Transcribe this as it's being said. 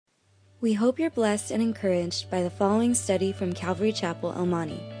We hope you're blessed and encouraged by the following study from Calvary Chapel, El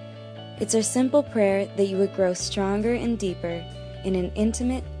Monte. It's our simple prayer that you would grow stronger and deeper in an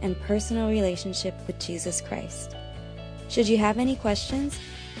intimate and personal relationship with Jesus Christ. Should you have any questions,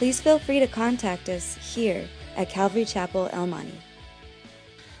 please feel free to contact us here at Calvary Chapel, El Monte.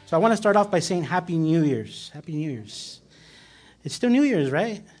 So I want to start off by saying Happy New Year's. Happy New Year's. It's still New Year's,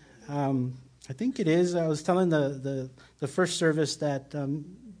 right? I think it is. I was telling the first service that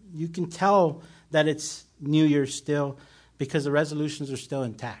you can tell that it's New Year's still because the resolutions are still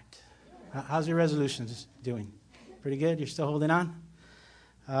intact. How's your resolutions doing? Pretty good? You're still holding on?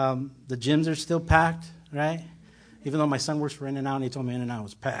 The gyms are still packed, right? Even though my son works for In-N-Out and he told me In-N-Out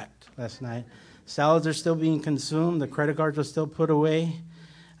was packed last night. Salads are still being consumed. The credit cards are still put away.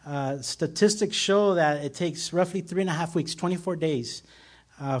 Statistics show that it takes roughly 3.5 weeks, 24 days,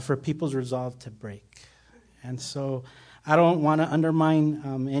 for people's resolve to break. And so I don't want to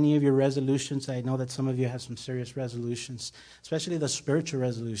undermine any of your resolutions. I know that some of you have some serious resolutions, especially the spiritual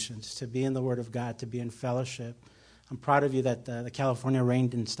resolutions, to be in the Word of God, to be in fellowship. I'm proud of you that the California rain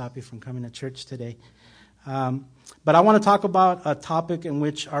didn't stop you from coming to church today. But I want to talk about a topic in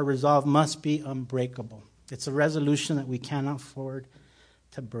which our resolve must be unbreakable. It's a resolution that we cannot afford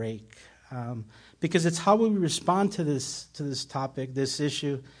to break. Because it's how we respond to this topic, this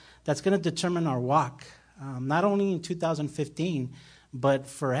issue, that's going to determine our walk. Not only in 2015, but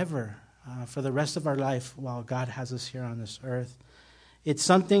forever, for the rest of our life while God has us here on this earth. It's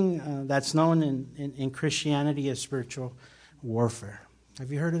something that's known in Christianity as spiritual warfare.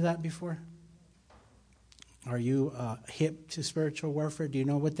 Have you heard of that before? Are you hip to spiritual warfare? Do you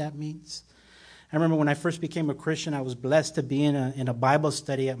know what that means? I remember when I first became a Christian, I was blessed to be in a Bible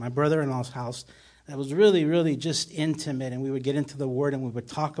study at my brother-in-law's house. That was really, really just intimate, and we would get into the Word, and we would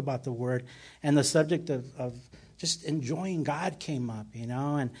talk about the Word, and the subject of just enjoying God came up,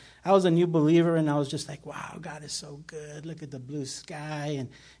 and I was a new believer, and I was just like, wow, God is so good, look at the blue sky, and,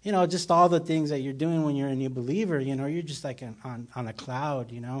 just all the things that you're doing when you're a new believer, you're just like on a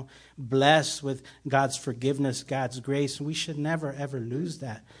cloud, blessed with God's forgiveness, God's grace, and we should never, ever lose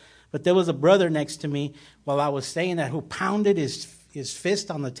that. But there was a brother next to me while I was saying that who pounded his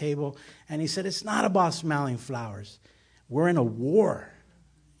fist on the table, and he said, it's not about smelling flowers. We're in a war,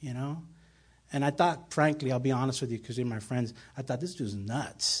 And I thought, frankly, I'll be honest with you, because you're my friends, I thought this dude's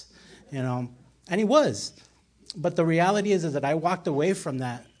nuts, And he was. But the reality is that I walked away from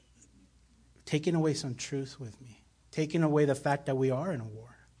that, taking away some truth with me, taking away the fact that we are in a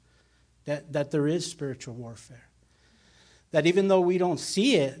war, that there is spiritual warfare. That even though we don't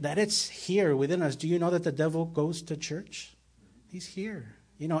see it, that it's here within us. Do you know that the devil goes to church? He's here.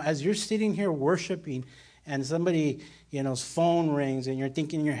 As you're sitting here worshiping and somebody's phone rings and you're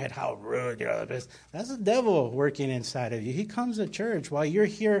thinking in your head, how rude, that's the devil working inside of you. He comes to church while you're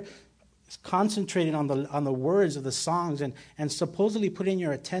here concentrating on the words of the songs and supposedly putting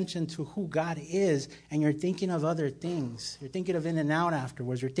your attention to who God is, and you're thinking of other things. You're thinking of In-N-Out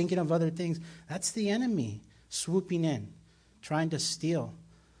afterwards. You're thinking of other things. That's the enemy swooping in, trying to steal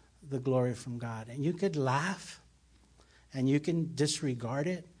the glory from God. And you could laugh and you can disregard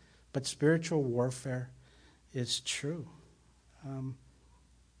it, but spiritual warfare is true.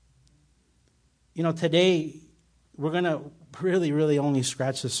 Today we're going to really, really only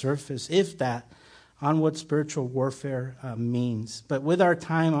scratch the surface, if that, on what spiritual warfare means. But with our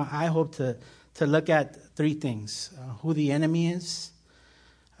time, I hope to look at three things: who the enemy is,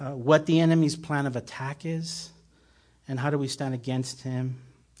 what the enemy's plan of attack is, and how do we stand against him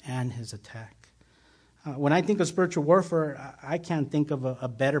and his attack. When I think of spiritual warfare, I can't think of a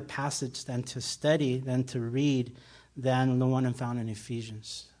better passage than to study, than to read, than the one found in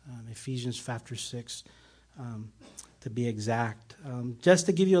Ephesians. Ephesians chapter 6, to be exact. Just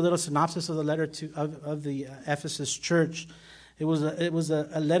to give you a little synopsis of the letter of the Ephesus church, it was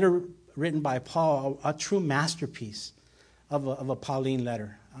a letter written by Paul, a true masterpiece of a Pauline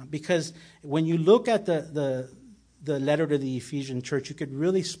letter. Because when you look at the letter to the Ephesian church, you could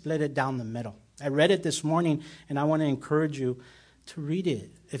really split it down the middle. I read it this morning, and I want to encourage you to read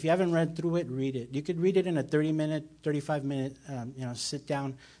it. If you haven't read through it, read it. You could read it in a 30-minute, 35-minute, sit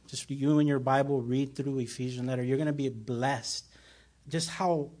down, just you and your Bible, read through Ephesian letter. You're going to be blessed. Just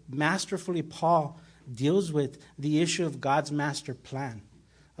how masterfully Paul deals with the issue of God's master plan,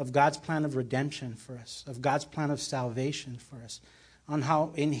 of God's plan of redemption for us, of God's plan of salvation for us, on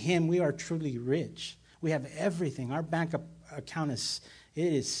how in him we are truly rich. We have everything. Our bank account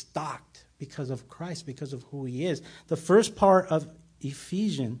is stocked because of Christ, because of who he is. The first part of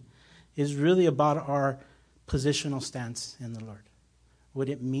Ephesians is really about our positional stance in the Lord, what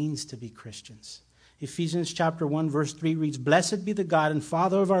it means to be Christians. Ephesians chapter 1, verse 3 reads, "Blessed be the God and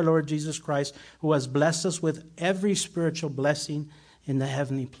Father of our Lord Jesus Christ, who has blessed us with every spiritual blessing in the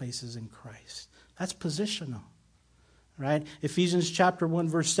heavenly places in Christ." That's positional, right? Ephesians chapter 1,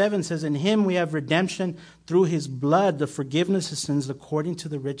 verse 7 says, "In him we have redemption through his blood, the forgiveness of sins according to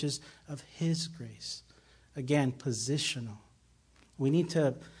the riches of his grace." Again, positional. We need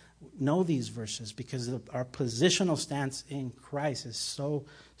to know these verses because our positional stance in Christ is so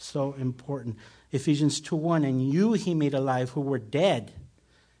important. Ephesians 2:1, "And you he made alive who were dead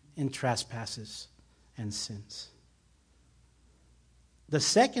in trespasses and sins." The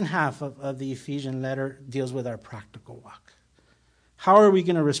second half of the Ephesian letter deals with our practical walk. How are we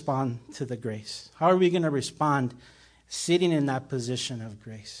going to respond to the grace? How are we going to respond sitting in that position of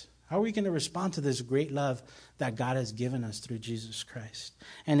grace? How are we going to respond to this great love that God has given us through Jesus Christ?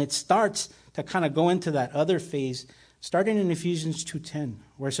 And it starts to kind of go into that other phase, starting in Ephesians 2:10,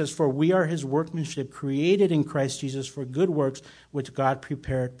 where it says, "For we are his workmanship, created in Christ Jesus for good works, which God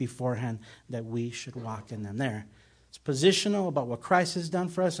prepared beforehand that we should walk in them." There. It's positional about what Christ has done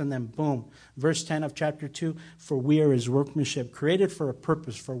for us, and then boom, verse 10 of chapter 2, "For we are his workmanship, created for a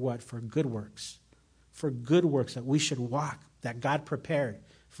purpose," for what? For good works. For good works that we should walk, that God prepared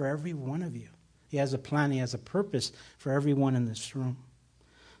for every one of you. He has a plan, he has a purpose for everyone in this room.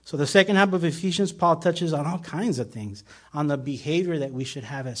 So the second half of Ephesians, Paul touches on all kinds of things, on the behavior that we should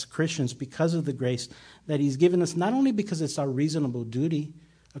have as Christians because of the grace that he's given us, not only because it's our reasonable duty,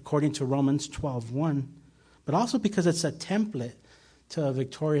 according to Romans 12:1, but also because it's a template to a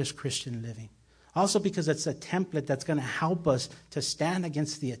victorious Christian living. Also because it's a template that's going to help us to stand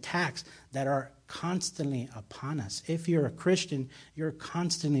against the attacks that are constantly upon us. If you're a Christian, you're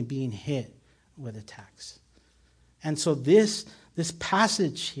constantly being hit with attacks. And so this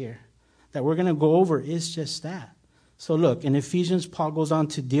passage here that we're going to go over is just that. So look, in Ephesians, Paul goes on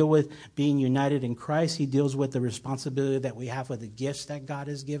to deal with being united in Christ. He deals with the responsibility that we have with the gifts that God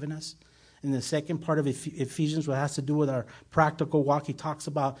has given us. In the second part of Ephesians, what has to do with our practical walk, he talks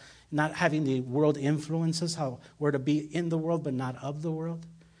about not having the world influence us, how we're to be in the world but not of the world.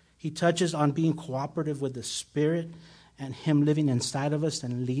 He touches on being cooperative with the Spirit and him living inside of us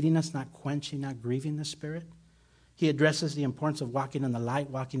and leading us, not quenching, not grieving the Spirit. He addresses the importance of walking in the light,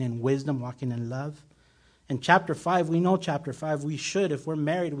 walking in wisdom, walking in love. In chapter 5, we know chapter 5, we should, if we're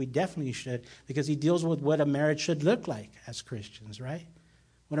married, we definitely should, because he deals with what a marriage should look like as Christians, right?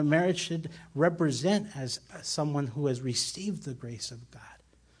 What a marriage should represent as someone who has received the grace of God.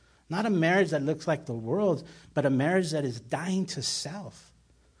 Not a marriage that looks like the world, but a marriage that is dying to self.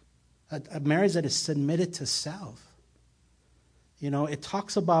 A marriage that is submitted to self. You know, it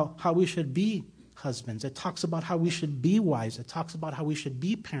talks about how we should be husbands. It talks about how we should be wives. It talks about how we should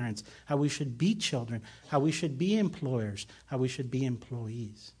be parents, how we should be children, how we should be employers, how we should be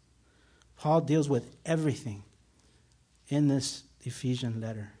employees. Paul deals with everything in this Ephesian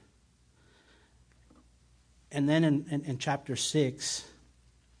letter. And then in chapter 6,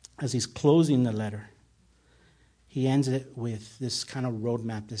 as he's closing the letter, he ends it with this kind of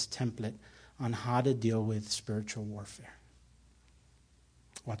roadmap, this template on how to deal with spiritual warfare.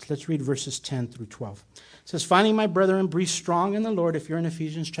 Watch, let's read verses 10 through 12. It says, "Finally, my brethren, be strong in the Lord." If you're in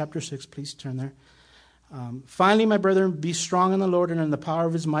Ephesians chapter 6, please turn there. "Finally, my brethren, be strong in the Lord and in the power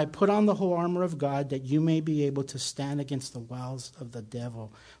of his might. Put on the whole armor of God, that you may be able to stand against the wiles of the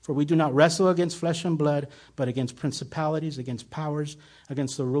devil. For we do not wrestle against flesh and blood, but against principalities, against powers,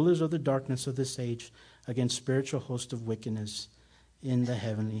 against the rulers of the darkness of this age, against spiritual hosts of wickedness in the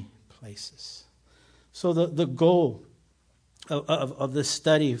heavenly places." So the goal of this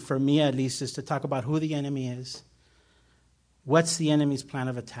study, for me at least, is to talk about who the enemy is, what's the enemy's plan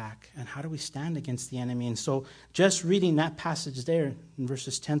of attack, and how do we stand against the enemy. And so just reading that passage there in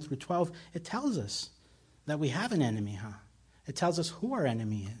verses 10 through 12, it tells us that we have an enemy, huh? It tells us who our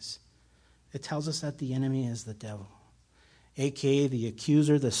enemy is. It tells us that the enemy is the devil, a.k.a. the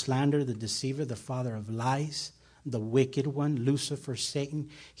accuser, the slanderer, the deceiver, the father of lies, the wicked one, Lucifer, Satan.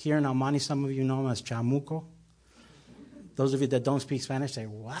 Here in Almani, some of you know him as Chamuco. Those of you that don't speak Spanish say,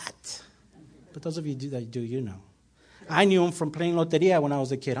 "What?" But those of you that do, you know. I knew him from playing loteria when I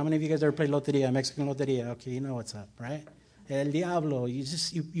was a kid. How many of you guys ever played loteria, Mexican loteria? Okay, you know what's up, right? El Diablo.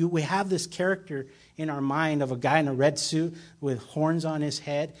 We have this character in our mind of a guy in a red suit with horns on his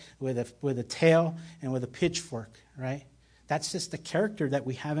head, with a tail, and with a pitchfork, right? That's just the character that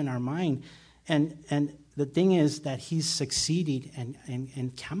we have in our mind. And the thing is that he's succeeded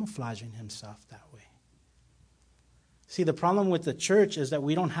in camouflaging himself that way. See, the problem with the church is that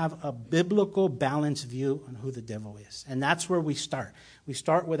we don't have a biblical balanced view on who the devil is. And that's where we start. We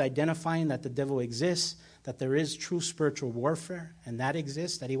start with identifying that the devil exists, that there is true spiritual warfare, and that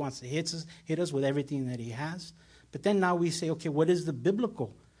exists, that he wants to hit us with everything that he has. But then now we say, okay, what is the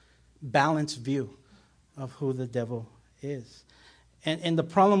biblical balanced view of who the devil is? And the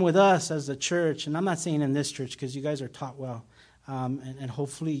problem with us as a church, and I'm not saying in this church because you guys are taught well, and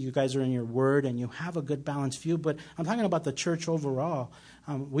hopefully you guys are in your word and you have a good balanced view, but I'm talking about the church overall.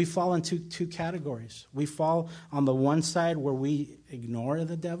 We fall into two categories. We fall on the one side where we ignore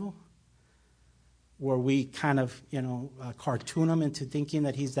the devil, where we kind of, cartoon him into thinking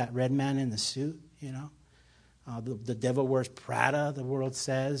that he's that red man in the suit, The devil wears Prada, the world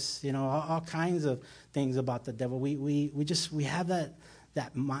says, all kinds of things about the devil. We have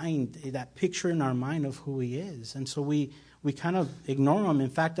that mind, that picture in our mind of who he is. And so we kind of ignore him. In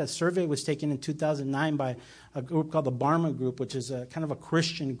fact, a survey was taken in 2009 by a group called the Barna Group, which is a kind of a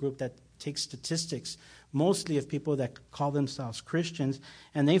Christian group that takes statistics, mostly of people that call themselves Christians.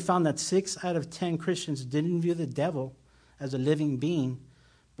 And they found that 6 out of 10 Christians didn't view the devil as a living being,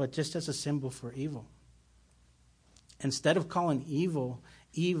 but just as a symbol for evil. Instead of calling evil,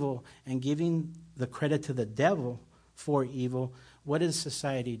 evil, and giving the credit to the devil for evil, what does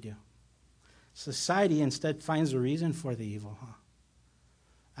society do? Society instead finds a reason for the evil, huh?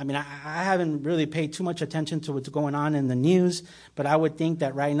 I mean, I haven't really paid too much attention to what's going on in the news, but I would think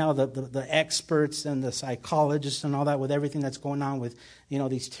that right now the experts and the psychologists and all that, with everything that's going on with,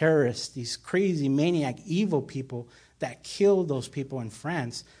 these terrorists, these crazy, maniac, evil people that killed those people in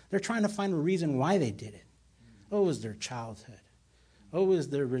France, they're trying to find a reason why they did it. Oh, it was their childhood. Oh, it was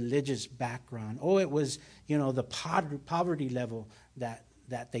their religious background. Oh, it was, the poverty level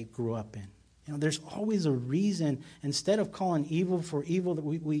that they grew up in. There's always a reason. Instead of calling evil for evil, that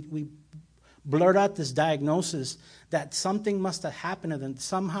we blurt out this diagnosis that something must have happened to them.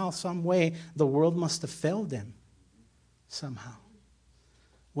 Somehow, some way, the world must have failed them. Somehow.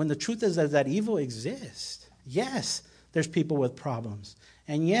 When the truth is that evil exists. Yes, there's people with problems.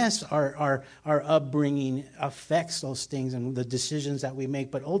 And yes, our upbringing affects those things and the decisions that we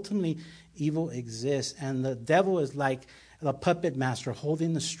make. But ultimately, evil exists. And the devil is like the puppet master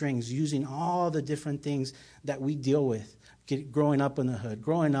holding the strings, using all the different things that we deal with. Growing up in the hood,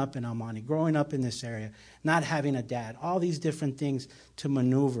 growing up in Almani, growing up in this area, not having a dad. All these different things to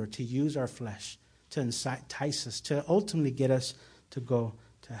maneuver, to use our flesh, to entice us, to ultimately get us to go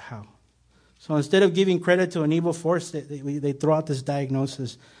to hell. So instead of giving credit to an evil force, they throw out this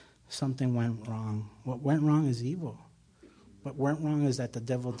diagnosis, something went wrong. What went wrong is evil. What went wrong is that the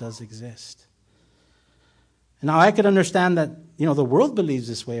devil does exist. Now, I could understand that, the world believes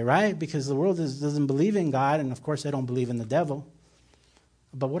this way, right? Because the world doesn't believe in God, and of course they don't believe in the devil.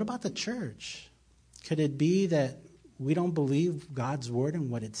 But what about the church? Could it be that we don't believe God's word and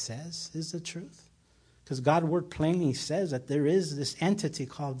what it says is the truth? Because God's word plainly says that there is this entity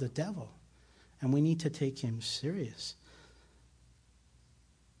called the devil. And we need to take him serious.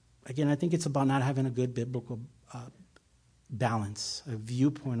 Again, I think it's about not having a good biblical balance, a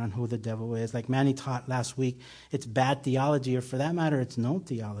viewpoint on who the devil is. Like Manny taught last week, it's bad theology, or for that matter, it's no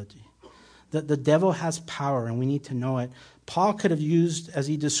theology. The devil has power, and we need to know it. Paul could have used, as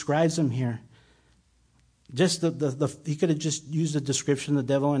he describes him here, just he could have just used the description of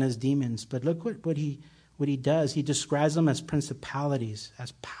the devil and his demons. But look what he does. He describes them as principalities,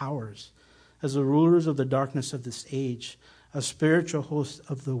 as powers, as the rulers of the darkness of this age, a spiritual host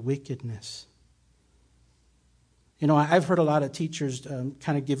of the wickedness. I've heard a lot of teachers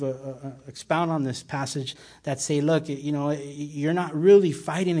kind of give expound on this passage that say, look, you're not really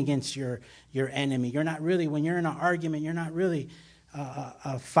fighting against your enemy. You're not really, when you're in an argument, you're not really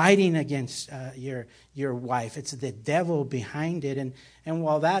fighting against your wife. It's the devil behind it. And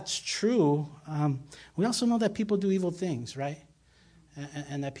while that's true, we also know that people do evil things, right?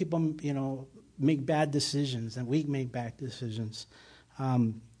 And that people, make bad decisions, and we make bad decisions.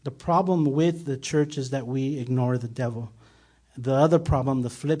 The problem with the church is that we ignore the devil. The other problem, the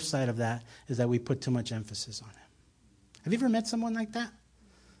flip side of that, is that we put too much emphasis on him. Have you ever met someone like that?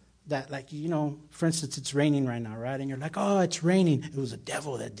 That, for instance, it's raining right now, right? And you're like, oh, it's raining. It was the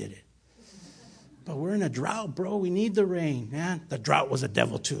devil that did it. But we're in a drought, bro. We need the rain, man. The drought was a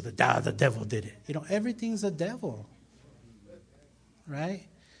devil too. The devil did it. Everything's a devil, right?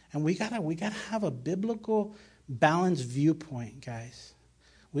 And we gotta have a biblical, balanced viewpoint, guys.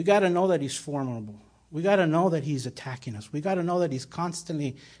 We got to know that he's formidable. We got to know that he's attacking us. We got to know that he's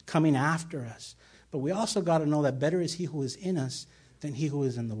constantly coming after us. But we also got to know that better is he who is in us than he who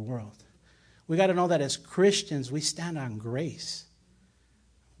is in the world. We got to know that as Christians, we stand on grace.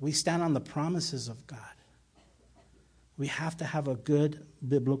 We stand on the promises of God. We have to have a good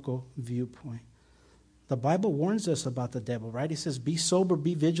biblical viewpoint. The Bible warns us about the devil, right? He says, be sober,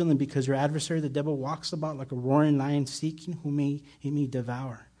 be vigilant, because your adversary, the devil, walks about like a roaring lion seeking whom he may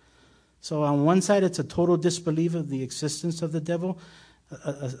devour. So on one side, it's a total disbelief of the existence of the devil,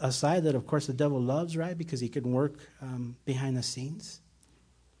 a side that, of course, the devil loves, right? Because he can work behind the scenes.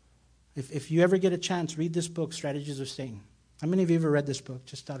 If you ever get a chance, read this book, Strategies of Satan. How many of you ever read this book,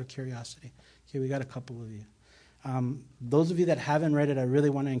 just out of curiosity? Okay, we got a couple of you. Those of you that haven't read it, I really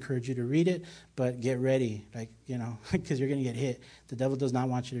want to encourage you to read it, but get ready, because you're going to get hit. The devil does not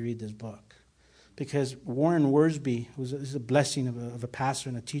want you to read this book. Because Warren Wiersbe, who's a blessing of a pastor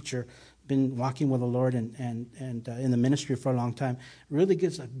and a teacher, been walking with the Lord and in the ministry for a long time, really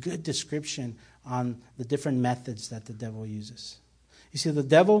gives a good description on the different methods that the devil uses. You see, the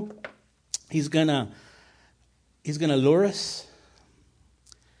devil, he's gonna lure us,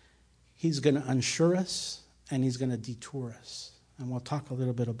 he's gonna unsure us, and he's going to detour us. And we'll talk a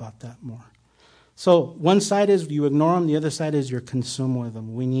little bit about that more. So one side is you ignore him. The other side is you're consumed with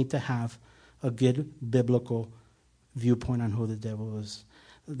him. We need to have a good biblical viewpoint on who the devil is.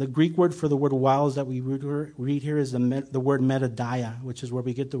 The Greek word for the word wiles that we read here is the word methodia, which is where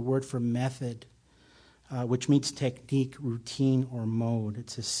we get the word for method, which means technique, routine, or mode.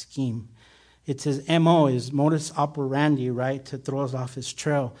 It's a scheme. It's his MO, his modus operandi, right, to throw us off his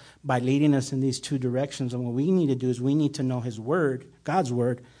trail by leading us in these two directions. And what we need to do is we need to know his word, God's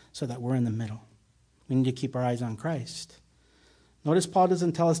word, so that we're in the middle. We need to keep our eyes on Christ. Notice Paul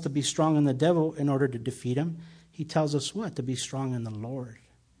doesn't tell us to be strong in the devil in order to defeat him. He tells us what? To be strong in the Lord.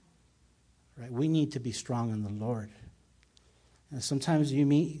 Right? We need to be strong in the Lord. And sometimes you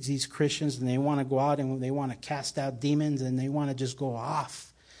meet these Christians and they want to go out and they want to cast out demons and they want to just go off.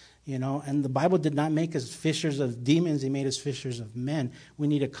 And the Bible did not make us fishers of demons. He made us fishers of men. We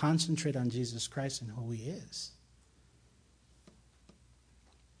need to concentrate on Jesus Christ and who he is.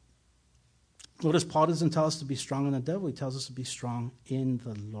 Notice Paul doesn't tell us to be strong in the devil. He tells us to be strong in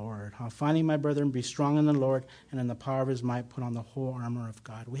the Lord. Finally, my brethren, be strong in the Lord and in the power of his might, put on the whole armor of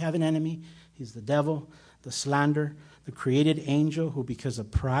God. We have an enemy. He's the devil, the slander, the created angel who, because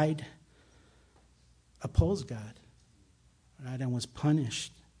of pride, opposed God, right, and was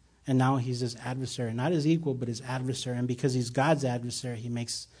punished. And now he's his adversary, not his equal, but his adversary. And because he's God's adversary, he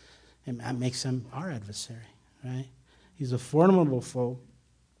makes him our adversary, right? He's a formidable foe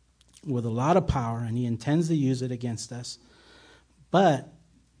with a lot of power, and he intends to use it against us. But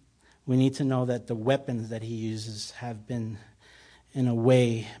we need to know that the weapons that he uses have been, in a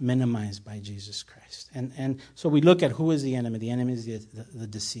way, minimized by Jesus Christ. And so we look at who is the enemy. The enemy is the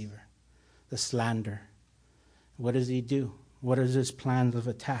deceiver, the slander. What does he do? What are his plans of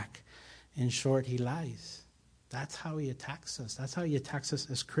attack? In short, he lies. That's how he attacks us. That's how he attacks us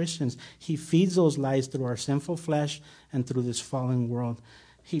as Christians. He feeds those lies through our sinful flesh and through this fallen world.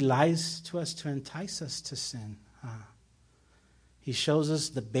 He lies to us to entice us to sin. He shows us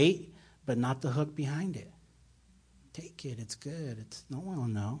the bait, but not the hook behind it. Take it. It's good. No one will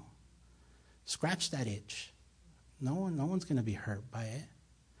know. Scratch that itch. No one's going to be hurt by it.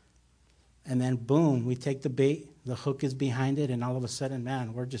 And then, boom, we take the bait, the hook is behind it, and all of a sudden,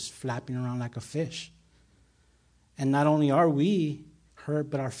 man, we're just flapping around like a fish. And not only are we hurt,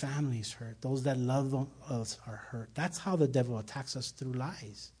 but our families hurt. Those that love us are hurt. That's how the devil attacks us, through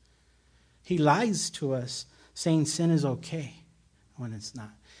lies. He lies to us saying sin is okay when it's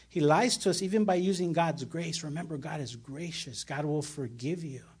not. He lies to us even by using God's grace. Remember, God is gracious. God will forgive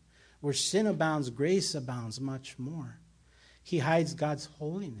you. Where sin abounds, grace abounds much more. He hides God's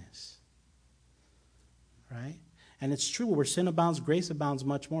holiness. Right? And it's true, where sin abounds, grace abounds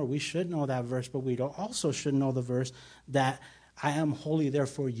much more. We should know that verse, but we also should know the verse that I am holy,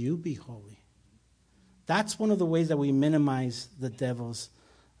 therefore you be holy. That's one of the ways that we minimize the devil's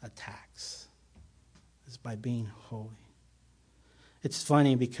attacks, is by being holy. It's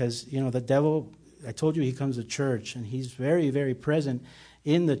funny because, the devil, I told you he comes to church, and he's very, very present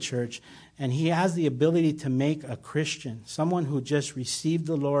in the church, and he has the ability to make a Christian, someone who just received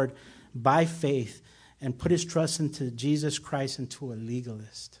the Lord by faith, and put his trust into Jesus Christ, into a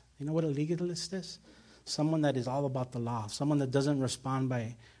legalist. You know what a legalist is? Someone that is all about the law. Someone that doesn't respond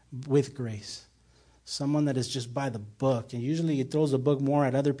with grace. Someone that is just by the book. And usually it throws the book more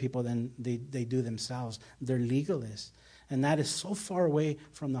at other people than they do themselves. They're legalists. And that is so far away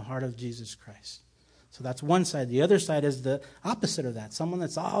from the heart of Jesus Christ. So that's one side. The other side is the opposite of that. Someone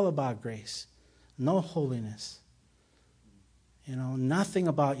that's all about grace. No holiness. Nothing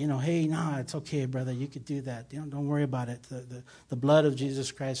about, hey, no, it's okay, brother, you could do that. Don't worry about it. The blood of Jesus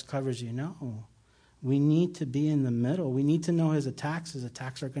Christ covers you. No. We need to be in the middle. We need to know his attacks. His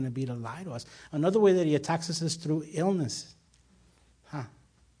attacks are going to be to lie to us. Another way that he attacks us is through illness.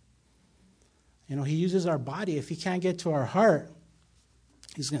 He uses our body. If he can't get to our heart,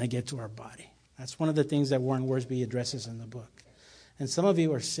 he's going to get to our body. That's one of the things that Warren Wiersbe addresses in the book. And some of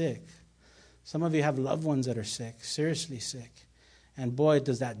you are sick. Some of you have loved ones that are sick, seriously sick. And boy,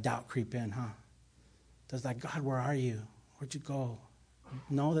 does that doubt creep in, huh? Does that, God, where are you? Where'd you go?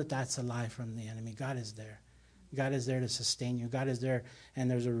 Know that that's a lie from the enemy. God is there. God is there to sustain you. God is there, and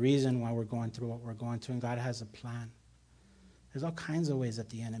there's a reason why we're going through what we're going through, and God has a plan. There's all kinds of ways that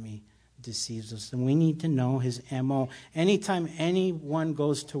the enemy deceives us, and we need to know his MO. Anytime anyone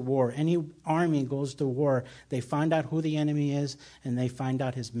goes to war, any army goes to war, they find out who the enemy is, and they find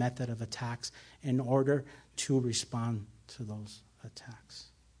out his method of attacks in order to respond to those attacks.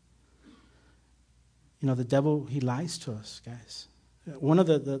 The devil, he lies to us, guys. One of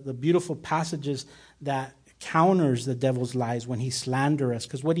the beautiful passages that counters the devil's lies when he slanders us,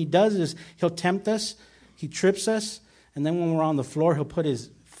 because what he does is he'll tempt us, he trips us, and then when we're on the floor, he'll put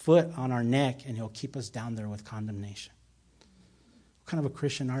his foot on our neck and he'll keep us down there with condemnation. What kind of a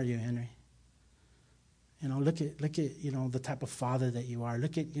Christian are you, Henry? Look at the type of father that you are.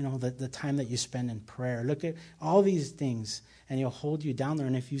 Look at the time that you spend in prayer. Look at all these things, and he'll hold you down there.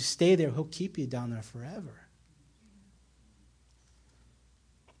 And if you stay there, he'll keep you down there forever.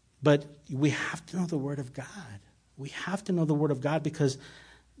 But we have to know the Word of God. We have to know the Word of God, because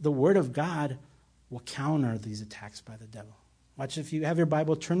the Word of God will counter these attacks by the devil. Watch, if you have your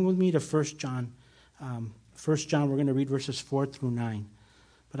Bible, turn with me to 1 John. 1 John, we're going to read verses 4 through 9.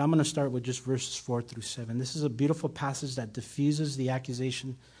 But I'm going to start with just verses 4 through 7. This is a beautiful passage that diffuses the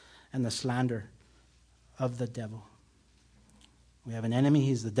accusation and the slander of the devil. We have an enemy.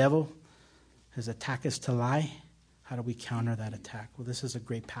 He's the devil. His attack is to lie. How do we counter that attack? Well, this is a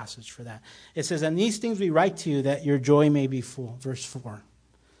great passage for that. It says, "And these things we write to you, that your joy may be full." Verse 4.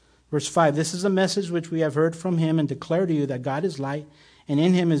 Verse 5, "This is a message which we have heard from him and declare to you, that God is light, and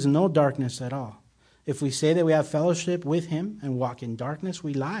in him is no darkness at all. If we say that we have fellowship with him and walk in darkness,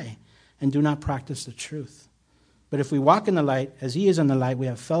 we lie and do not practice the truth. But if we walk in the light, as he is in the light, we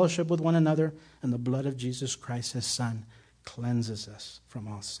have fellowship with one another, and the blood of Jesus Christ, his Son, cleanses us from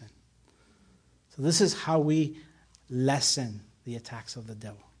all sin." So this is how we lessen the attacks of the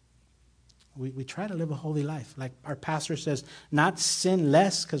devil. We try to live a holy life. Like our pastor says, not sin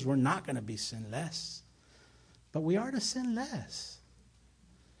less, because we're not going to be sinless. But we are to sin less.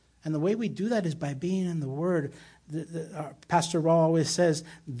 And the way we do that is by being in the Word. Pastor Raw always says,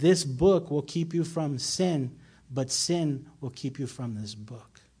 this book will keep you from sin, but sin will keep you from this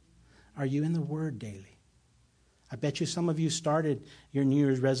book. Are you in the Word daily? I bet you some of you started your New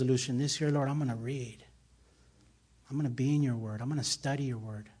Year's resolution this year, Lord, I'm going to read. I'm going to be in your Word. I'm going to study your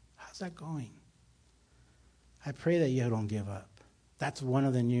Word. How's that going? I pray that you don't give up. That's one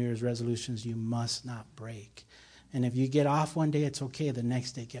of the New Year's resolutions you must not break. And if you get off one day, it's okay. The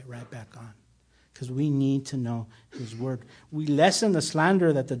next day, get right back on. Because we need to know his Word. We lessen the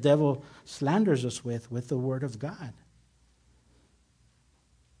slander that the devil slanders us with the Word of God.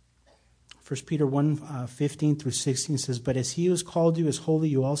 1 Peter 1, 15 through 16 says, "But as he who has called you is holy,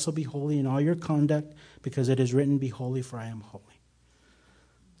 you also be holy in all your conduct, because it is written, 'Be holy, for I am holy.'"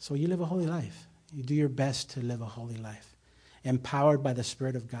 So you live a holy life. You do your best to live a holy life, empowered by the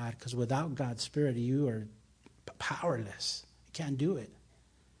Spirit of God, because without God's Spirit, you are powerless. You can't do it.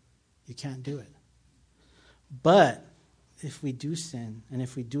 You can't do it. But if we do sin, and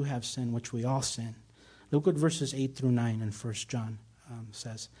if we do have sin, which we all sin, look what verses 8 through 9 in 1 John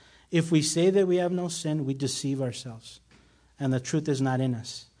says. "If we say that we have no sin, we deceive ourselves, and the truth is not in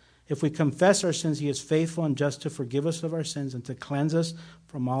us. If we confess our sins, he is faithful and just to forgive us of our sins and to cleanse us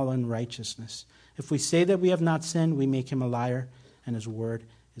from all unrighteousness. If we say that we have not sinned, we make him a liar, and his word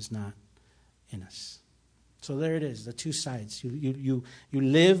is not in us." So there it is, the two sides. You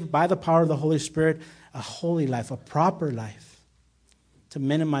live by the power of the Holy Spirit a holy life, a proper life, to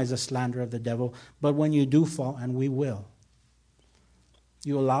minimize the slander of the devil. But when you do fall, and we will,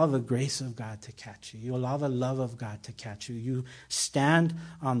 you allow the grace of God to catch you. You allow the love of God to catch you. You stand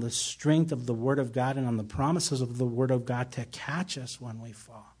on the strength of the Word of God and on the promises of the Word of God to catch us when we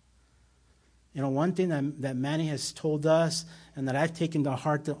fall. One thing that Manny has told us and that I've taken to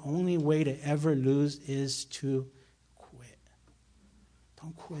heart, the only way to ever lose is to quit.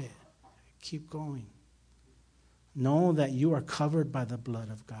 Don't quit. Keep going. Know that you are covered by the blood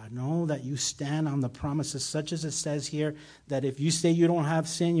of God. Know that you stand on the promises, such as it says here, that if you say you don't have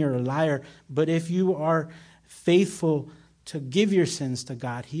sin, you're a liar. But if you are faithful to give your sins to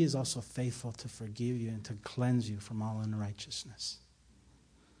God, he is also faithful to forgive you and to cleanse you from all unrighteousness.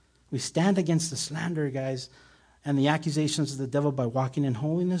 We stand against the slander, guys, and the accusations of the devil by walking in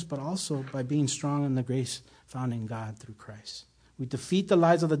holiness, but also by being strong in the grace found in God through Christ. We defeat the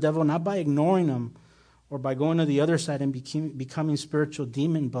lies of the devil not by ignoring them or by going to the other side and becoming spiritual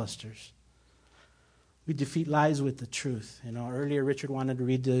demon busters. We defeat lies with the truth. Earlier Richard wanted to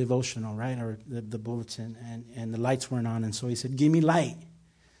read the devotional, right, or the bulletin, and the lights weren't on, and so he said, give me light.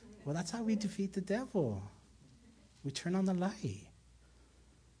 Well, that's how we defeat the devil. We turn on the light.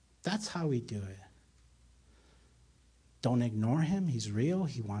 That's how we do it. Don't ignore him. He's real.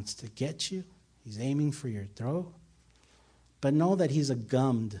 He wants to get you. He's aiming for your throat. But know that he's a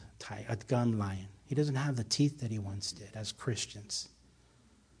gum lion. He doesn't have the teeth that he once did as Christians.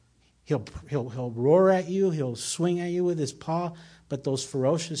 He'll roar at you. He'll swing at you with his paw. But those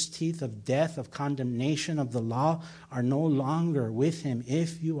ferocious teeth of death, of condemnation, of the law are no longer with him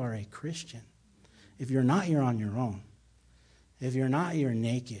if you are a Christian. If you're not, you're on your own. If you're not, you're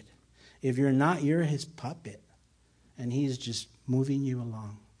naked. If you're not, you're his puppet. And he's just moving you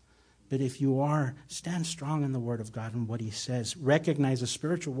along. But if you are, stand strong in the Word of God and what he says. Recognize the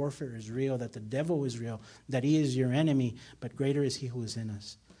spiritual warfare is real, that the devil is real, that he is your enemy, but greater is he who is in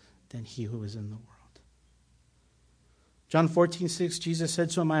us than he who is in the world. John 14:6, Jesus said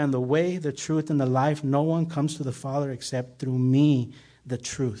to him, I am the way, the truth, and the life. No one comes to the Father except through me, the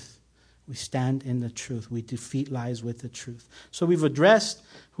truth. We stand in the truth. We defeat lies with the truth. So we've addressed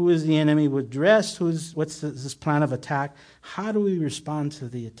who is the enemy. We've addressed what's this plan of attack. How do we respond to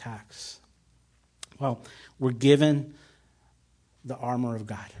the attacks? Well, we're given the armor of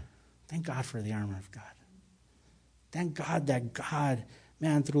God. Thank God for the armor of God. Thank God that God,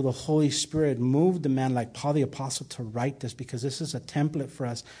 man, through the Holy Spirit, moved the man like Paul the Apostle to write this, because this is a template for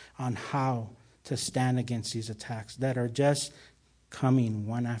us on how to stand against these attacks that are just coming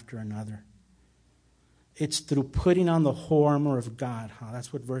one after another. It's through putting on the whole armor of God.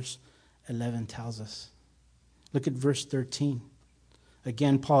 That's what verse 11 tells us. Look at verse 13.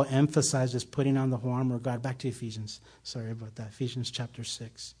 Again, Paul emphasizes putting on the whole armor of God. Back to Ephesians. Sorry about that. Ephesians chapter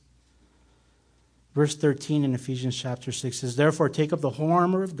 6. Verse 13 in Ephesians chapter 6 says, therefore take up the whole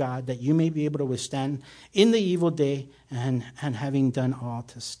armor of God, that you may be able to withstand in the evil day, and having done all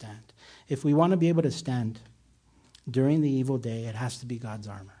to stand. If we want to be able to stand during the evil day, it has to be God's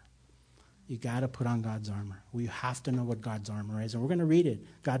armor. You got to put on God's armor. We have to know what God's armor is. And we're going to read it.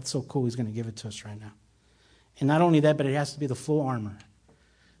 God's so cool, he's going to give it to us right now. And not only that, but it has to be the full armor.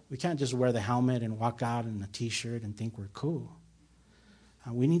 We can't just wear the helmet and walk out in a T-shirt and think we're cool.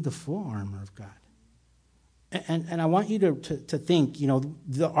 We need the full armor of God. And I want you to think,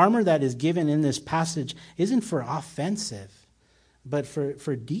 the armor that is given in this passage isn't for offensive, but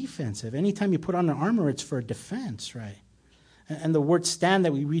for defensive. Anytime you put on the armor, it's for defense, right? And the word stand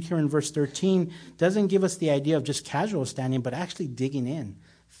that we read here in verse 13 doesn't give us the idea of just casual standing, but actually digging in,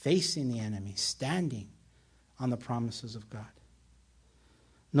 facing the enemy, standing on the promises of God.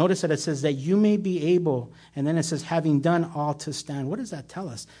 Notice that it says that you may be able, and then it says having done all to stand. What does that tell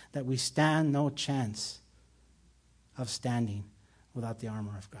us? That we stand no chance of standing without the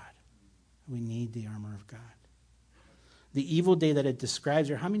armor of God. We need the armor of God. The evil day that it describes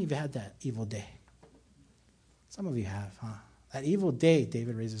here, how many of you had that evil day? Some of you have, huh? That evil day,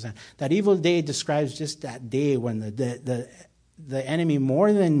 David raises his hand. That evil day describes just that day when the enemy,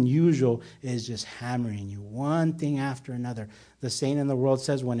 more than usual, is just hammering you, one thing after another. The saying in the world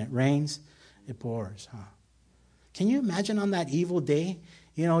says, when it rains, it pours, huh? Can you imagine on that evil day,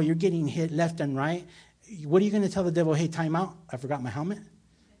 you're getting hit left and right. What are you going to tell the devil? Hey, time out. I forgot my helmet.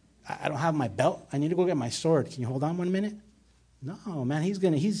 I don't have my belt. I need to go get my sword. Can you hold on 1 minute? No, man, he's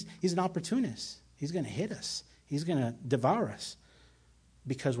an opportunist. He's going to hit us. He's going to devour us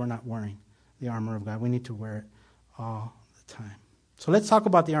because we're not wearing the armor of God. We need to wear it all the time. So let's talk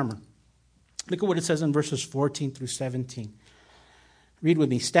about the armor. Look at what it says in verses 14 through 17. Read with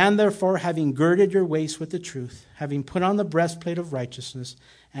me. Stand therefore, having girded your waist with the truth, having put on the breastplate of righteousness,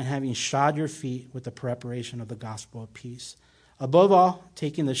 and having shod your feet with the preparation of the gospel of peace. Above all,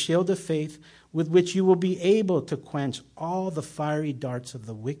 taking the shield of faith, with which you will be able to quench all the fiery darts of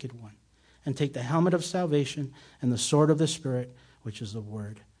the wicked one, and take the helmet of salvation and the sword of the Spirit, which is the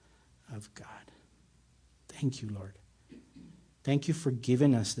word of God. Thank you, Lord. Thank you for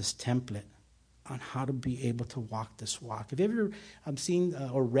giving us this template on how to be able to walk this walk. Have you ever seen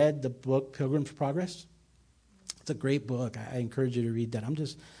or read the book Pilgrim's Progress? It's a great book. I encourage you to read that. I'm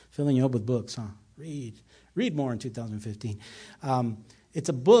just filling you up with books, huh? Read more in 2015. It's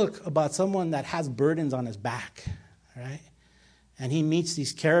a book about someone that has burdens on his back, right? And he meets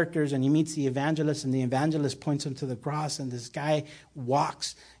these characters, and he meets the evangelist, and the evangelist points him to the cross, and this guy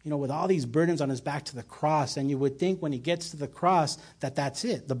walks, with all these burdens on his back to the cross. And you would think when he gets to the cross that that's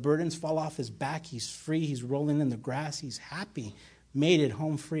it. The burdens fall off his back. He's free. He's rolling in the grass. He's happy. Made it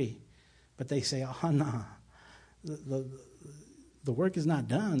home free. But they say, oh, no. The work is not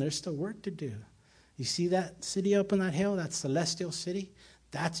done. There's still work to do. You see that city up on that hill, that celestial city?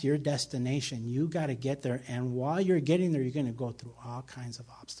 That's your destination. You got to get there. And while you're getting there, you're going to go through all kinds of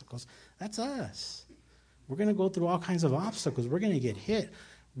obstacles. That's us. We're going to go through all kinds of obstacles. We're going to get hit.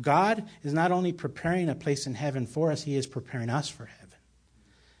 God is not only preparing a place in heaven for us, he is preparing us for heaven.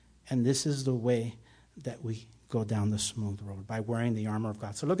 And this is the way that we go down the smooth road, by wearing the armor of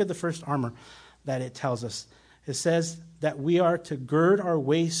God. So look at the first armor that it tells us. It says that we are to gird our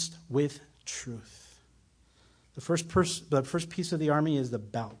waist with truth. The first piece of the army is the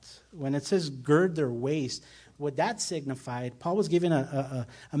belt. When it says gird their waist, what that signified, Paul was giving a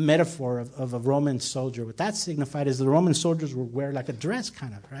metaphor of a Roman soldier. What that signified is the Roman soldiers would wear like a dress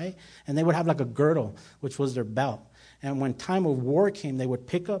kind of, right? And they would have like a girdle, which was their belt. And when time of war came, they would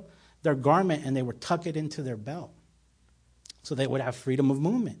pick up their garment and they would tuck it into their belt. So they would have freedom of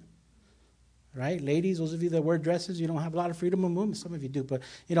movement. Right? Ladies, those of you that wear dresses, you don't have a lot of freedom of movement. Some of you do, but,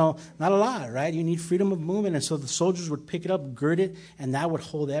 not a lot, right? You need freedom of movement. And so the soldiers would pick it up, gird it, and that would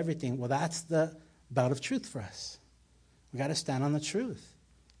hold everything. Well, that's the belt of truth for us. We got to stand on the truth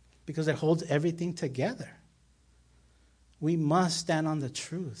because it holds everything together. We must stand on the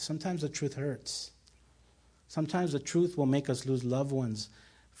truth. Sometimes the truth hurts. Sometimes the truth will make us lose loved ones,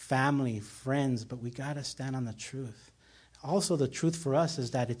 family, friends, but we got to stand on the truth. Also, the truth for us is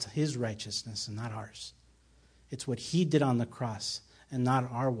that it's his righteousness and not ours. It's what he did on the cross and not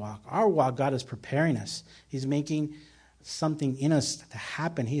our walk. Our walk, God is preparing us. He's making something in us to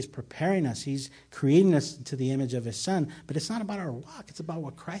happen. He's preparing us. He's creating us to the image of his son. But it's not about our walk. It's about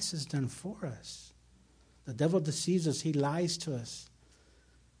what Christ has done for us. The devil deceives us. He lies to us.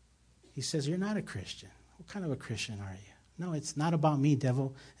 He says, you're not a Christian. What kind of a Christian are you? No, it's not about me,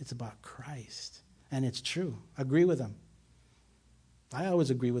 devil. It's about Christ. And it's true. Agree with him. I always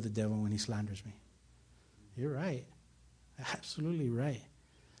agree with the devil when he slanders me. You're right. Absolutely right.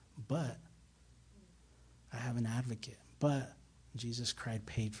 But I have an advocate. But Jesus Christ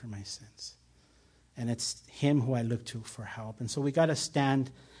paid for my sins. And it's him who I look to for help. And so we got to stand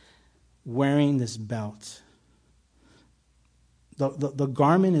wearing this belt. The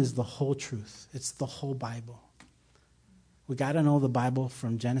garment is the whole truth. It's the whole Bible. We got to know the Bible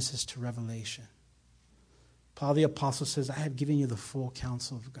from Genesis to Revelation. Paul the Apostle says, I have given you the full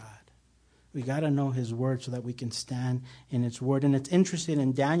counsel of God. We got to know his word so that we can stand in its word. And it's interesting,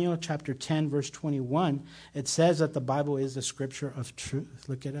 in Daniel chapter 10, verse 21, it says that the Bible is the scripture of truth.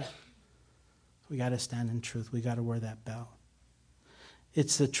 Look it up. We got to stand in truth. We got to wear that belt.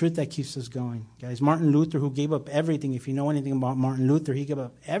 It's the truth that keeps us going. Guys, Martin Luther, who gave up everything, if you know anything about Martin Luther, he gave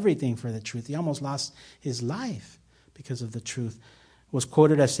up everything for the truth. He almost lost his life because of the truth. Was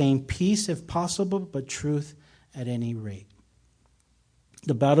quoted as saying, peace if possible, but truth at any rate.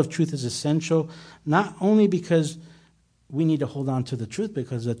 The belt of truth is essential, not only because we need to hold on to the truth,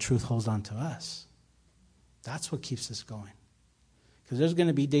 because the truth holds on to us. That's what keeps us going. Because there's going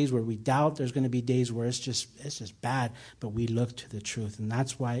to be days where we doubt. There's going to be days where it's just bad, but we look to the truth. And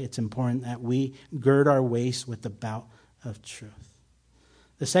that's why it's important that we gird our waist with the belt of truth.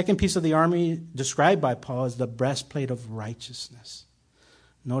 The second piece of the army described by Paul is the breastplate of righteousness.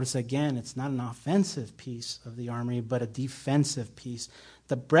 Notice again, it's not an offensive piece of the army, but a defensive piece.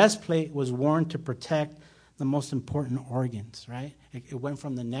 The breastplate was worn to protect the most important organs, right? It went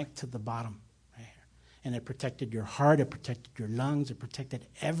from the neck to the bottom, right here. And it protected your heart, it protected your lungs, it protected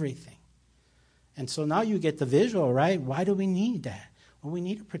everything. And so now you get the visual, right? Why do we need that? Well, we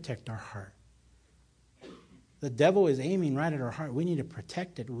need to protect our heart. The devil is aiming right at our heart. We need to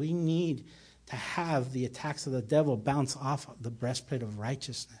protect it. We need to have the attacks of the devil bounce off the breastplate of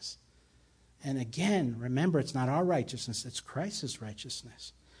righteousness. And again, remember, it's not our righteousness, it's Christ's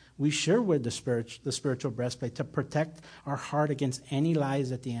righteousness. We sure wear the spiritual breastplate to protect our heart against any lies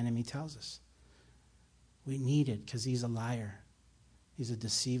that the enemy tells us. We need it because he's a liar. He's a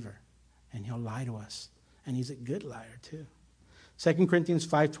deceiver. And he'll lie to us. And he's a good liar too. 2 Corinthians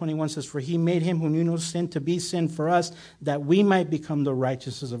 5:21 says, for he made him who knew no sin to be sin for us, that we might become the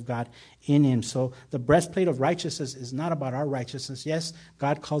righteousness of God in him. So the breastplate of righteousness is not about our righteousness. Yes,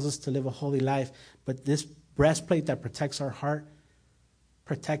 God calls us to live a holy life, but this breastplate that protects our heart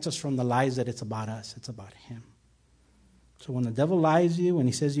protects us from the lies that it's about us. It's about him. So when the devil lies to you and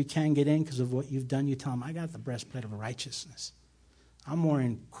he says you can't get in because of what you've done, you tell him, I got the breastplate of righteousness. I'm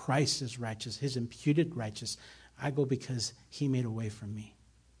wearing Christ's righteousness, his imputed righteousness. I go because he made a way for me.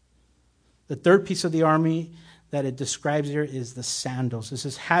 The third piece of the army that it describes here is the sandals. It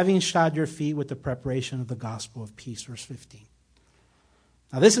says, having shod your feet with the preparation of the gospel of peace, verse 15.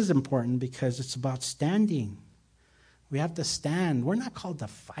 Now this is important because it's about standing. We have to stand. We're not called to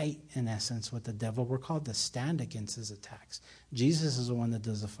fight, in essence, with the devil. We're called to stand against his attacks. Jesus is the one that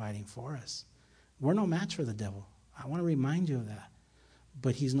does the fighting for us. We're no match for the devil. I want to remind you of that.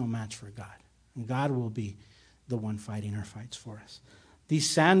 But he's no match for God. And God will be the one fighting our fights for us. These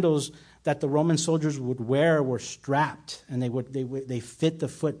sandals that the Roman soldiers would wear were strapped, and they fit the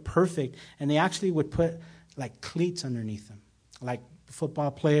foot perfect, and they actually would put like cleats underneath them. Like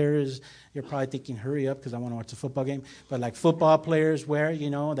football players, you're probably thinking, hurry up because I want to watch a football game. But like football players wear,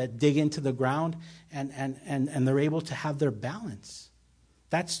 that dig into the ground and they're able to have their balance.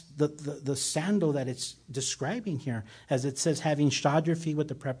 That's the sandal that it's describing here, as it says, having shod your feet with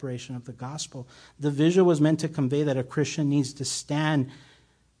the preparation of the gospel. The visual was meant to convey that a Christian needs to stand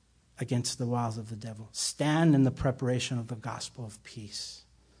against the wiles of the devil. Stand in the preparation of the gospel of peace.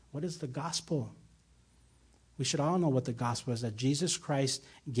 What is the gospel? We should all know what the gospel is, that Jesus Christ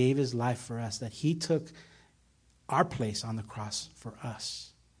gave his life for us, that he took our place on the cross for us.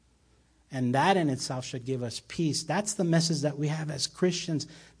 And that in itself should give us peace. That's the message that we have as Christians.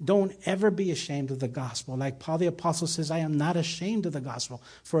 Don't ever be ashamed of the gospel. Like Paul the Apostle says, I am not ashamed of the gospel,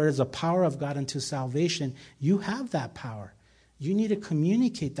 for it is a power of God unto salvation. You have that power. You need to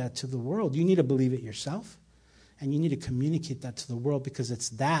communicate that to the world. You need to believe it yourself, and you need to communicate that to the world, because it's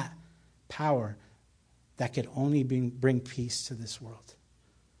that power that could only bring peace to this world.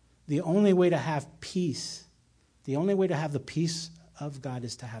 The only way to have peace, the only way to have the peace of God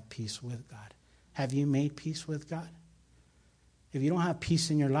is to have peace with God. Have you made peace with God? If you don't have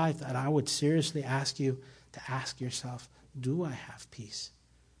peace in your life, then I would seriously ask you to ask yourself, do I have peace?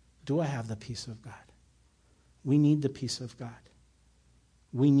 Do I have the peace of God? We need the peace of God.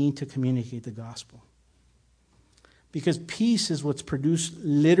 We need to communicate the gospel. Because peace is what's produced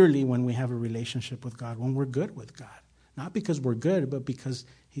literally when we have a relationship with God, when we're good with God. Not because we're good, but because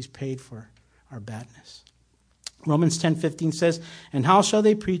he's paid for our badness. Romans 10:15 says, and how shall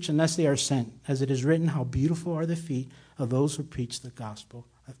they preach unless they are sent? As it is written, how beautiful are the feet of those who preach the gospel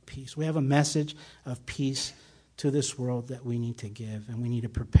of peace. We have a message of peace to this world that we need to give, and we need to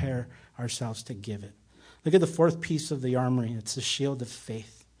prepare ourselves to give it. Look at the fourth piece of the armory. It's the shield of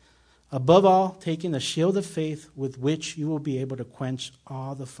faith. Above all, taking the shield of faith with which you will be able to quench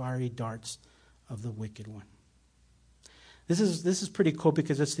all the fiery darts of the wicked one. This is pretty cool,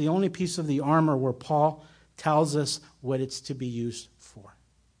 because it's the only piece of the armor where Paul tells us what it's to be used for.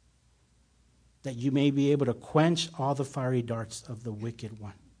 That you may be able to quench all the fiery darts of the wicked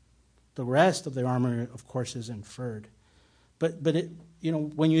one. The rest of the armor, of course, is inferred. But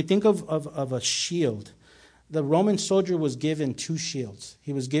when you think of a shield, the Roman soldier was given two shields.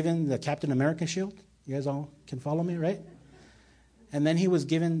 He was given the Captain America shield. You guys all can follow me, right? And then he was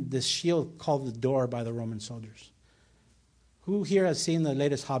given this shield called the door by the Roman soldiers. Who here has seen the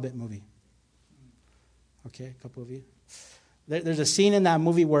latest Hobbit movie? Okay, a couple of you. There's a scene in that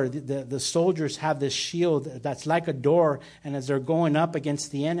movie where the soldiers have this shield that's like a door, and as they're going up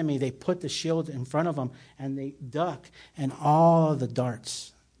against the enemy, they put the shield in front of them, and they duck, and all the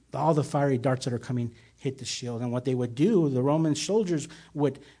darts, all the fiery darts that are coming, hit the shield. And what they would do, the Roman soldiers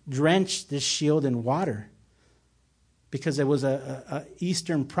would drench this shield in water, because it was a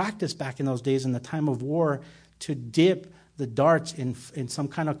Eastern practice back in those days in the time of war to dip the darts in some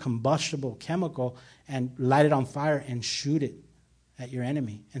kind of combustible chemical and light it on fire and shoot it at your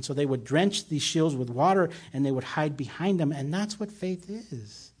enemy. And so they would drench these shields with water, and they would hide behind them. And that's what faith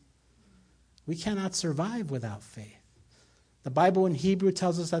is. We cannot survive without faith. The Bible in Hebrew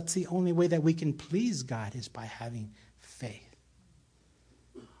tells us that's the only way that we can please God is by having faith.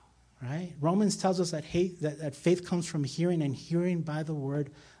 Right? Romans tells us that faith comes from hearing, and hearing by the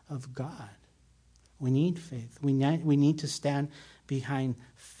word of God. We need faith. We need to stand behind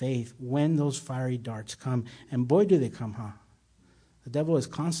faith when those fiery darts come. And boy, do they come, huh? The devil is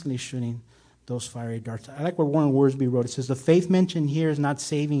constantly shooting those fiery darts. I like what Warren Wiersbe wrote. It says, the faith mentioned here is not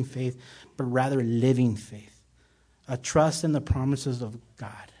saving faith, but rather living faith. A trust in the promises of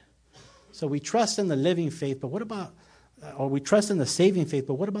God. So we trust in the living faith, but what about, or we trust in the saving faith,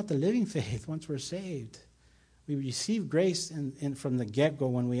 but what about the living faith once we're saved? We receive grace from the get-go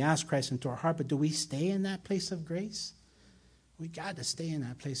when we ask Christ into our heart, but do we stay in that place of grace? We got to stay in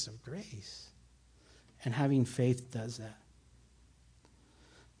that place of grace. And having faith does that.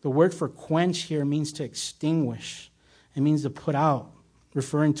 The word for quench here means to extinguish. It means to put out,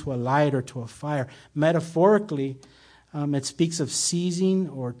 referring to a light or to a fire. Metaphorically, it speaks of seizing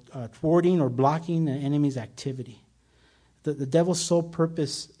or thwarting or blocking the enemy's activity. The devil's sole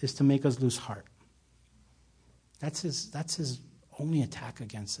purpose is to make us lose heart. That's his only attack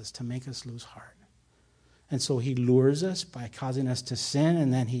against us, to make us lose heart. And so he lures us by causing us to sin,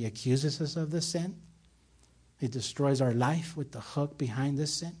 and then he accuses us of the sin. He destroys our life with the hook behind the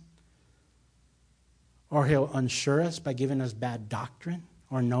sin. Or he'll unsure us by giving us bad doctrine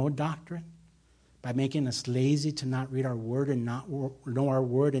or no doctrine, by making us lazy to not read our word and not know our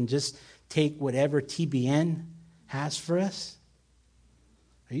word and just take whatever TBN has for us.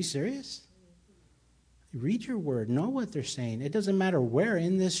 Are you serious? Read your word. Know what they're saying. It doesn't matter where,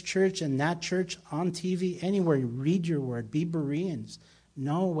 in this church and that church, on TV, anywhere. Read your word. Be Bereans.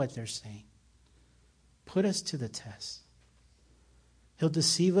 Know what they're saying. Put us to the test. He'll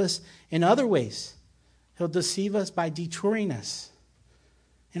deceive us in other ways. He'll deceive us by detouring us.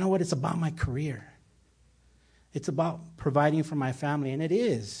 You know what? It's about my career. It's about providing for my family. And it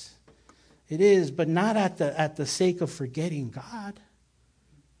is. It is, but not at the sake of forgetting God.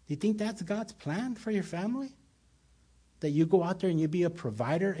 Do you think that's God's plan for your family? That you go out there and you be a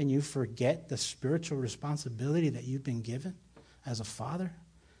provider and you forget the spiritual responsibility that you've been given as a father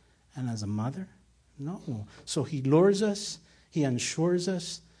and as a mother? No. So he lures us, he unsures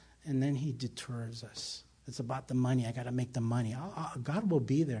us, and then he detours us. It's about the money. I got to make the money. God will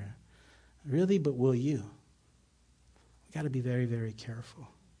be there. Really, but will you? We got to be very, very careful.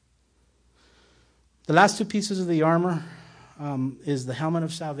 The last two pieces of the armor is the helmet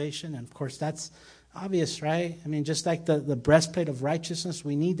of salvation. And, of course, that's obvious, right? I mean, just like the breastplate of righteousness,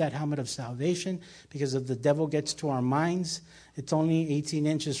 we need that helmet of salvation because if the devil gets to our minds, it's only 18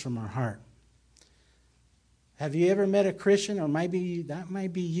 inches from our heart. Have you ever met a Christian, or that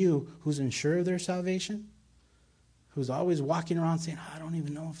might be you, who's unsure of their salvation? Who's always walking around saying, I don't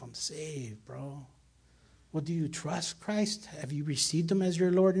even know if I'm saved, bro. Well, do you trust Christ? Have you received him as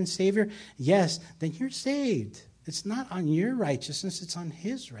your Lord and Savior? Yes, then you're saved. It's not on your righteousness, it's on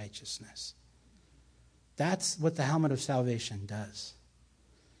his righteousness. That's what the helmet of salvation does.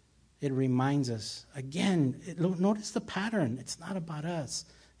 It reminds us, again, notice the pattern. It's not about us.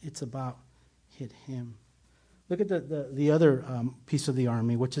 It's about him. Look at the other piece of the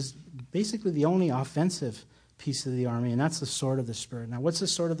army, which is basically the only offensive piece of the army, and that's the sword of the Spirit. Now, what's the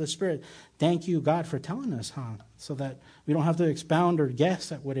sword of the Spirit? Thank you, God, for telling us, so that we don't have to expound or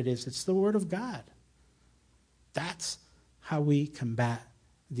guess at what it is. It's the Word of God. That's how we combat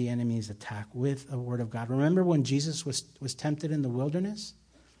the enemy's attack, with a word of God. Remember when Jesus was tempted in the wilderness?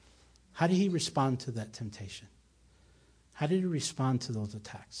 How did he respond to that temptation? How did he respond to those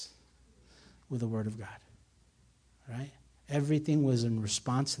attacks? With the word of God. Right? Everything was in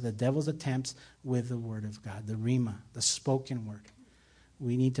response to the devil's attempts with the word of God, the rhema, the spoken word.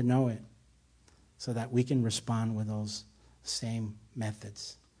 We need to know it so that we can respond with those same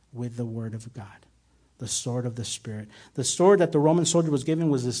methods, with the word of God. The sword of the Spirit. The sword that the Roman soldier was given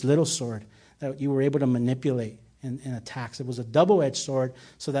was this little sword that you were able to manipulate in attacks. It was a double-edged sword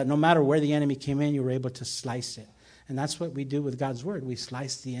so that no matter where the enemy came in, you were able to slice it. And that's what we do with God's word. We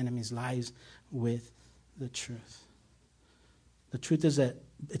slice the enemy's lives with the truth. The truth is that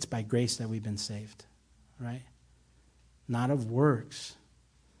it's by grace that we've been saved, right? Not of works.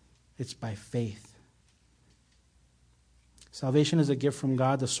 It's by faith. Salvation is a gift from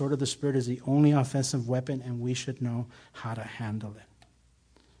God. The sword of the Spirit is the only offensive weapon, and we should know how to handle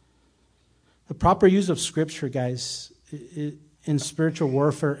it. The proper use of Scripture, guys, in spiritual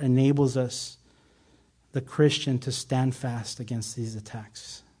warfare enables us, the Christian, to stand fast against these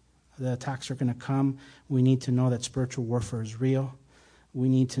attacks. The attacks are going to come. We need to know that spiritual warfare is real. We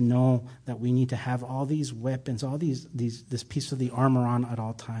need to know that we need to have all these weapons, all this piece of the armor on at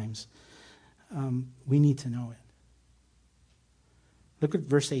all times. We need to know it. Look at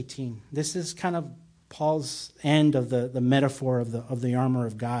verse 18. This is kind of Paul's end of the metaphor of the armor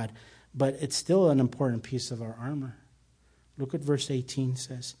of God, but it's still an important piece of our armor. Look at verse 18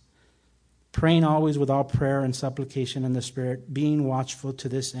 says, praying always with all prayer and supplication in the Spirit, being watchful to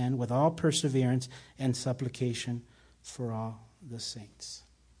this end with all perseverance and supplication for all the saints.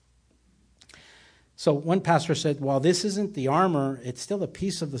 So one pastor said, while this isn't the armor, it's still a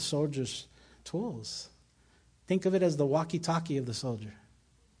piece of the soldier's tools. Think of it as the walkie-talkie of the soldier,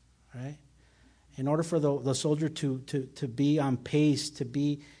 right? In order for the soldier to be on pace, to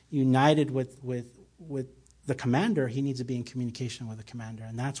be united with the commander, he needs to be in communication with the commander.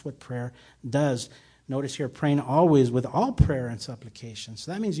 And that's what prayer does. Notice here, praying always with all prayer and supplication.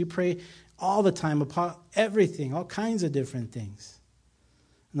 So that means you pray all the time about everything, all kinds of different things.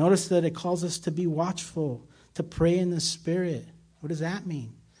 Notice that it calls us to be watchful, to pray in the Spirit. What does that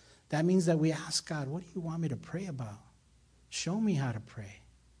mean? That means that we ask God, what do you want me to pray about? Show me how to pray.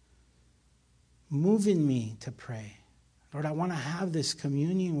 Move in me to pray. Lord, I want to have this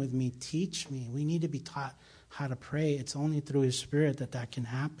communion with me. Teach me. We need to be taught how to pray. It's only through His Spirit that can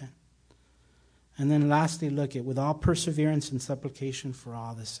happen. And then lastly, look at with all perseverance and supplication for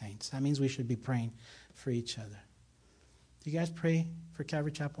all the saints. That means we should be praying for each other. Do you guys pray for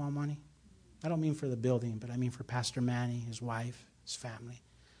Calvary Chapel El Monte? I don't mean for the building, but I mean for Pastor Manny, his wife, his family,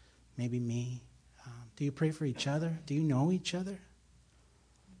 maybe me. Do you pray for each other? Do you know each other?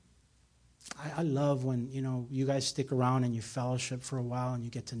 I love when, you guys stick around and you fellowship for a while and you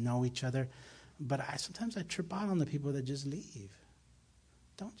get to know each other. But sometimes I trip out on the people that just leave.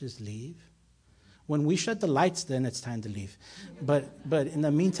 Don't just leave. When we shut the lights, then it's time to leave. But in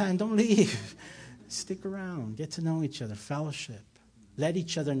the meantime, don't leave. Stick around. Get to know each other. Fellowship. Let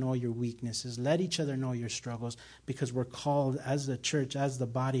each other know your weaknesses. Let each other know your struggles, because we're called as the church, as the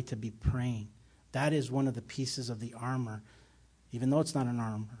body, to be praying. That is one of the pieces of the armor, even though it's not an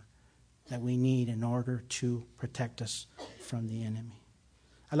armor, that we need in order to protect us from the enemy.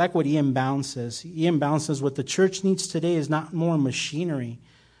 I like what Ian Bound says. Ian Bound says, what the church needs today is not more machinery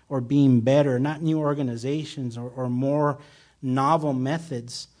or being better, not new organizations or more novel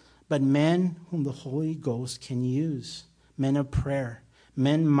methods, but men whom the Holy Ghost can use. Men of prayer,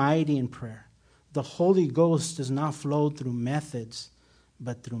 men mighty in prayer. The Holy Ghost does not flow through methods,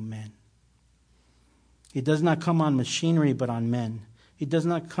 but through men. It does not come on machinery, but on men. It does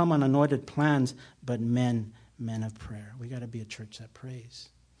not come on anointed plans, but men of prayer. We got to be a church that prays.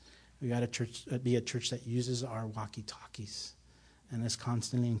 We got to be a church that uses our walkie-talkies and is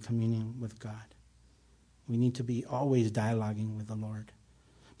constantly in communion with God. We need to be always dialoguing with the Lord,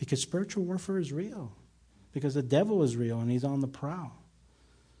 because spiritual warfare is real, because the devil is real and he's on the prowl.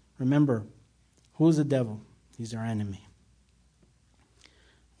 Remember, who is the devil? He's our enemy.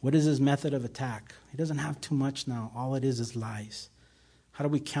 What is his method of attack? He doesn't have too much now. All it is lies. How do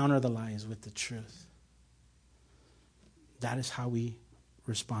we counter the lies? With the truth. That is how we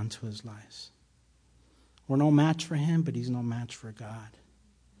respond to his lies. We're no match for him, but he's no match for God.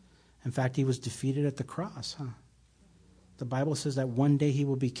 In fact, he was defeated at the cross, The Bible says that one day he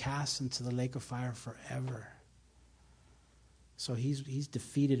will be cast into the lake of fire forever. So he's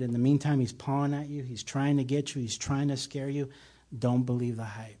defeated. In the meantime, he's pawing at you. He's trying to get you. He's trying to scare you. Don't believe the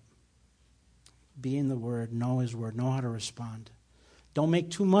hype. Be in the Word. Know his Word. Know how to respond. Don't make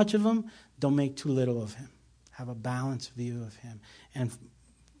too much of him. Don't make too little of him. Have a balanced view of him. And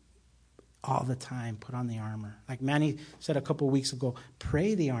all the time, put on the armor. Like Manny said a couple of weeks ago,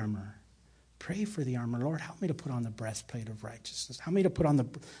 pray the armor. Pray for the armor. Lord, help me to put on the breastplate of righteousness. Help me to put on the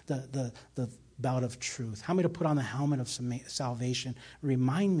belt of truth. Help me to put on the helmet of salvation.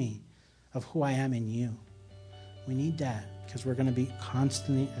 Remind me of who I am in you. We need that, because we're going to be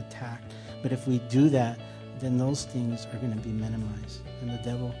constantly attacked. But if we do that, then those things are going to be minimized. And the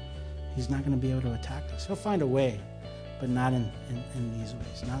devil, he's not going to be able to attack us. He'll find a way, but not in these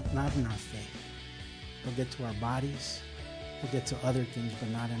ways, not in our faith. He'll get to our bodies, he'll get to other things, but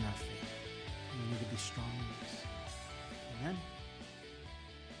not in our faith. We need to be strong in this. Amen?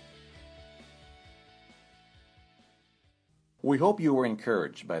 We hope you were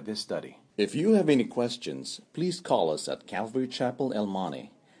encouraged by this study. If you have any questions, please call us at Calvary Chapel El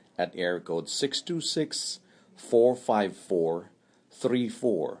Monte at area code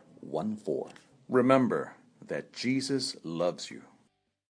 626-454-3414. Remember that Jesus loves you.